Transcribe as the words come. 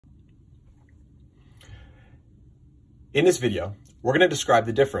In this video, we're going to describe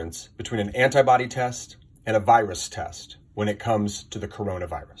the difference between an antibody test and a virus test when it comes to the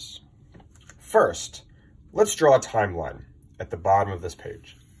coronavirus. First, let's draw a timeline at the bottom of this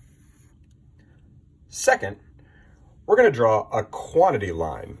page. Second, we're going to draw a quantity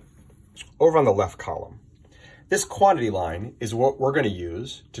line over on the left column. This quantity line is what we're going to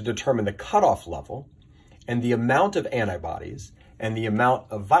use to determine the cutoff level and the amount of antibodies and the amount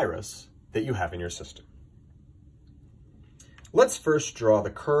of virus that you have in your system. Let's first draw the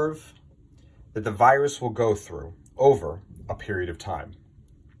curve that the virus will go through over a period of time.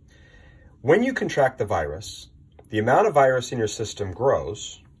 When you contract the virus, the amount of virus in your system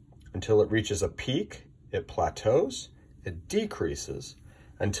grows until it reaches a peak, it plateaus, it decreases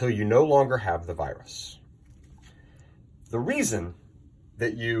until you no longer have the virus. The reason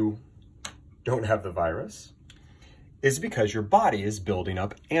that you don't have the virus is because your body is building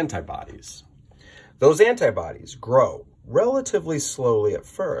up antibodies. Those antibodies grow relatively slowly at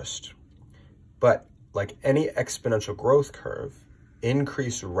first, but like any exponential growth curve,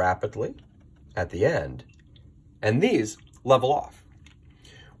 increase rapidly at the end, and these level off.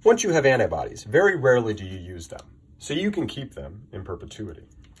 Once you have antibodies, very rarely do you use them, so you can keep them in perpetuity.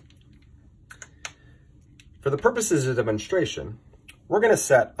 For the purposes of demonstration, we're going to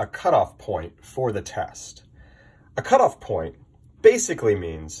set a cutoff point for the test. A cutoff point basically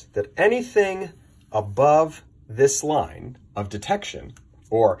means that anything above this line of detection,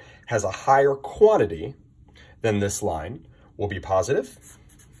 or has a higher quantity than this line, will be positive,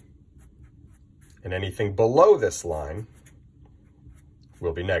 and anything below this line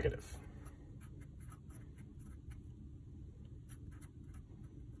will be negative.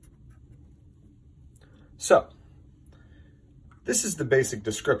 So, this is the basic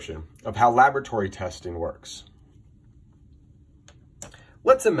description of how laboratory testing works.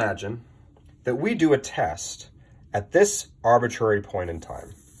 Let's imagine that we do a test at this arbitrary point in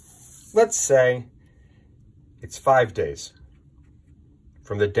time. Let's say it's 5 days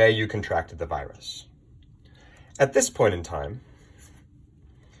from the day you contracted the virus. At this point in time,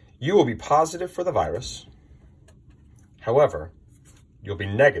 you will be positive for the virus. However, you'll be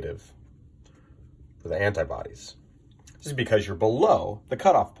negative for the antibodies. This is because you're below the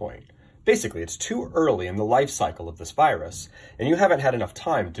cutoff point. Basically, it's too early in the life cycle of this virus, and you haven't had enough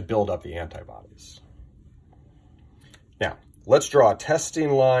time to build up the antibodies. Now, let's draw a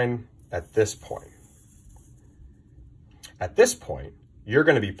testing line at this point. At this point, you're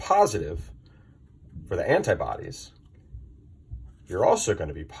going to be positive for the antibodies. You're also going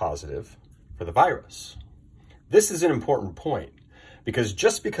to be positive for the virus. This is an important point because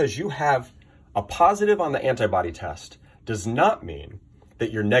just because you have a positive on the antibody test does not mean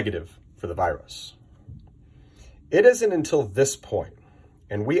that you're negative for the virus. It isn't until this point,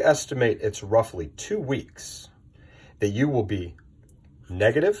 and we estimate it's roughly 2 weeks, that you will be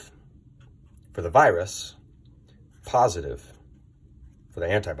negative for the virus, positive for the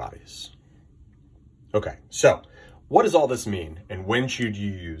antibodies. Okay, so what does all this mean, and when should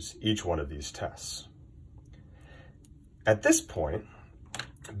you use each one of these tests? At this point,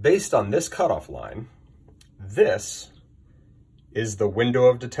 based on this cutoff line, this is the window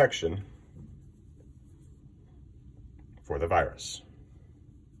of detection for the virus.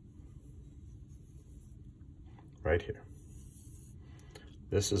 Right here.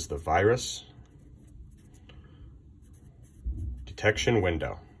 This is the virus detection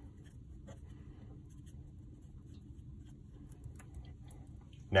window.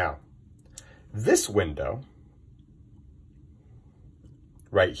 Now, this window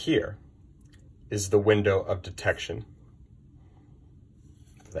right here is the window of detection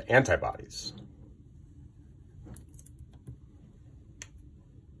for the antibodies.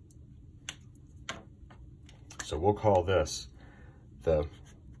 So we'll call this the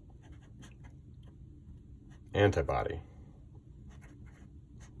antibody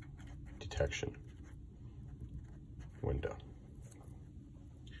detection window.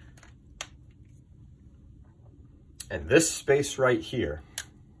 And this space right here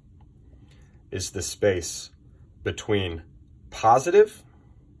is the space between positive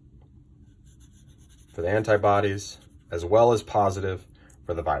for the antibodies as well as positive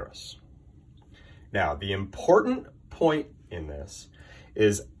for the virus. Now, the important point in this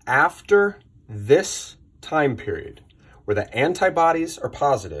is after this time period where the antibodies are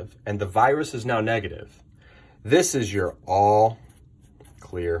positive and the virus is now negative, this is your all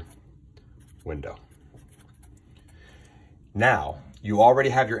clear window. Now, you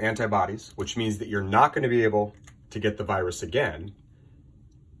already have your antibodies, which means that you're not going to be able to get the virus again,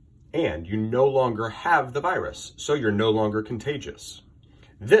 and you no longer have the virus, so you're no longer contagious.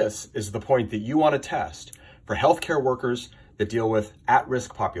 This is the point that you want to test for healthcare workers that deal with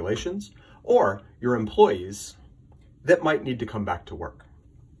at-risk populations, or your employees that might need to come back to work.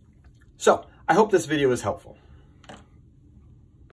 So I hope this video is helpful.